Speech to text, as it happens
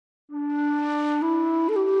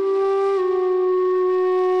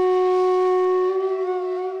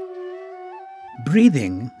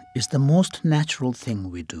Breathing is the most natural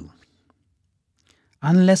thing we do.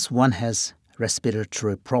 Unless one has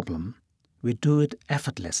respiratory problem, we do it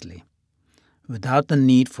effortlessly, without the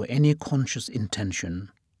need for any conscious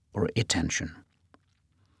intention or attention.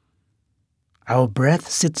 Our breath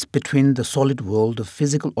sits between the solid world of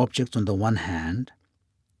physical objects on the one hand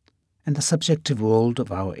and the subjective world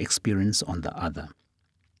of our experience on the other.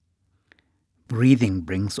 Breathing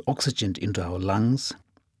brings oxygen into our lungs,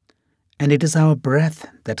 and it is our breath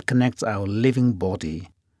that connects our living body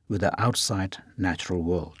with the outside natural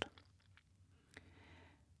world.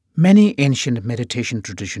 Many ancient meditation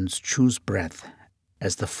traditions choose breath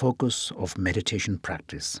as the focus of meditation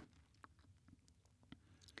practice.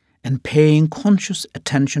 And paying conscious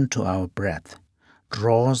attention to our breath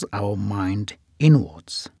draws our mind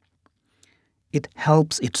inwards. It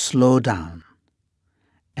helps it slow down,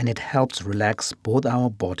 and it helps relax both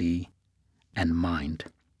our body and mind.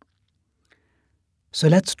 So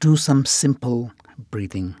let's do some simple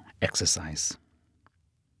breathing exercise.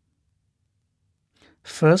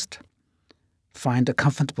 First, find a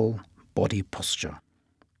comfortable body posture.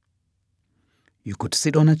 You could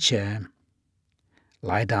sit on a chair,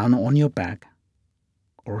 lie down on your back,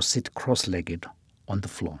 or sit cross-legged on the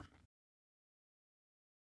floor.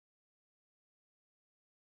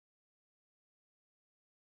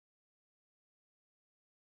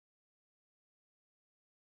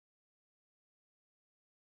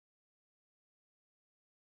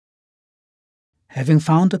 Having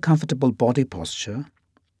found a comfortable body posture,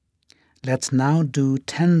 let's now do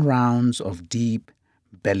 10 rounds of deep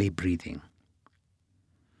belly breathing.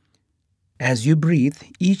 As you breathe,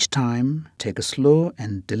 each time take a slow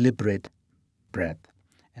and deliberate breath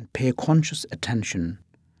and pay conscious attention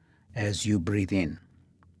as you breathe in.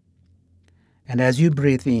 And as you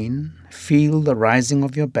breathe in, feel the rising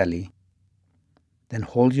of your belly, then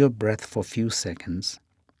hold your breath for a few seconds,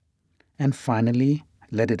 and finally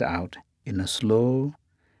let it out in a slow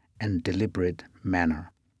and deliberate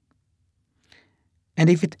manner.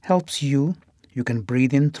 And if it helps you, you can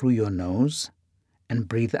breathe in through your nose and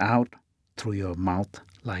breathe out through your mouth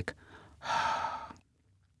like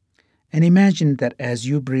and imagine that as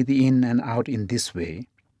you breathe in and out in this way,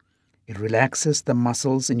 it relaxes the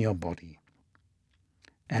muscles in your body.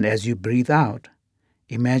 And as you breathe out,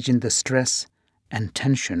 imagine the stress and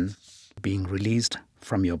tension being released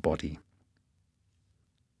from your body.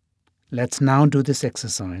 Let's now do this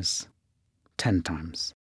exercise 10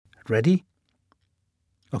 times. Ready?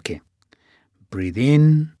 Okay. Breathe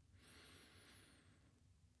in.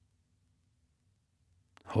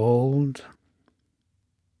 Hold.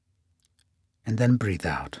 And then breathe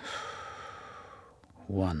out.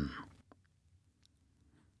 1.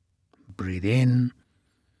 Breathe in.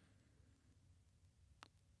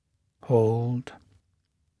 Hold.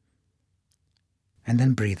 And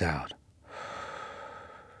then breathe out.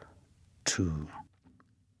 2.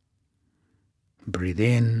 Breathe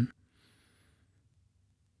in.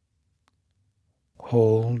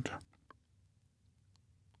 Hold.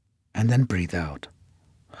 And then breathe out.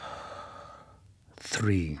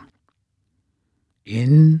 3.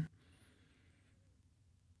 In.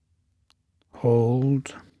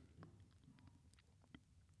 Hold.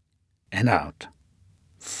 And out.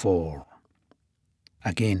 4.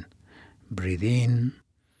 Again, breathe in.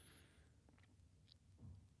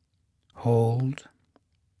 Hold.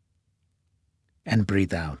 And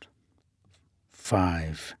breathe out.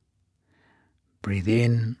 5. Breathe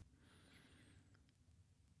in.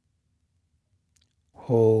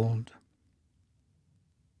 Hold.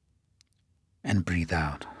 And breathe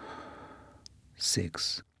out.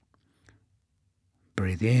 6.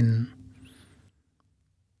 Breathe in.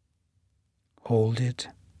 Hold it.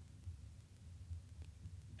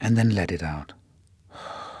 And then let it out.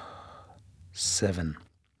 7.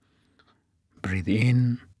 Breathe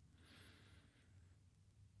in.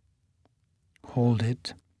 Hold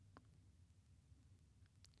it.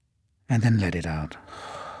 And then let it out.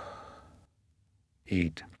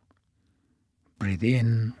 8. Breathe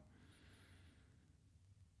in.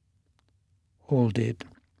 Hold it.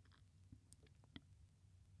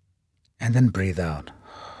 And then breathe out.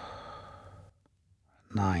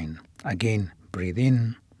 9. Again, breathe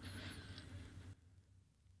in.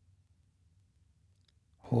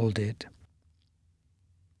 Hold it.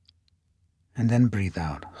 And then breathe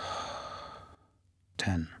out.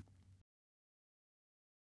 10.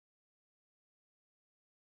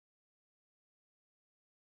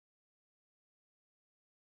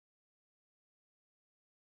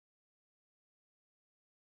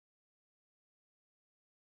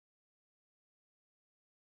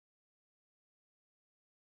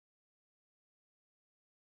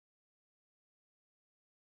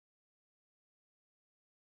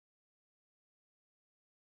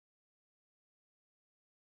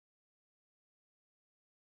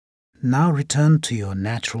 Now return to your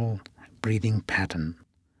natural breathing pattern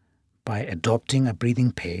by adopting a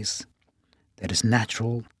breathing pace that is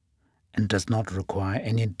natural and does not require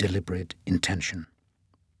any deliberate intention.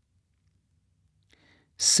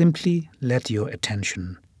 Simply let your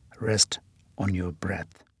attention rest on your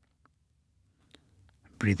breath,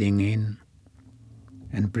 breathing in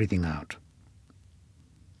and breathing out,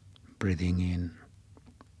 breathing in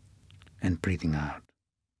and breathing out.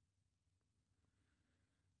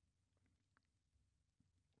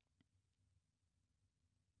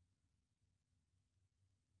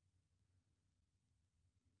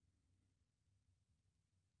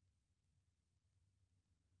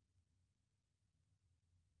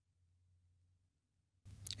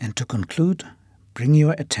 And to conclude, bring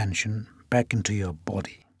your attention back into your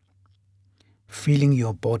body, feeling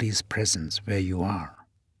your body's presence where you are,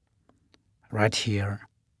 right here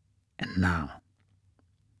and now.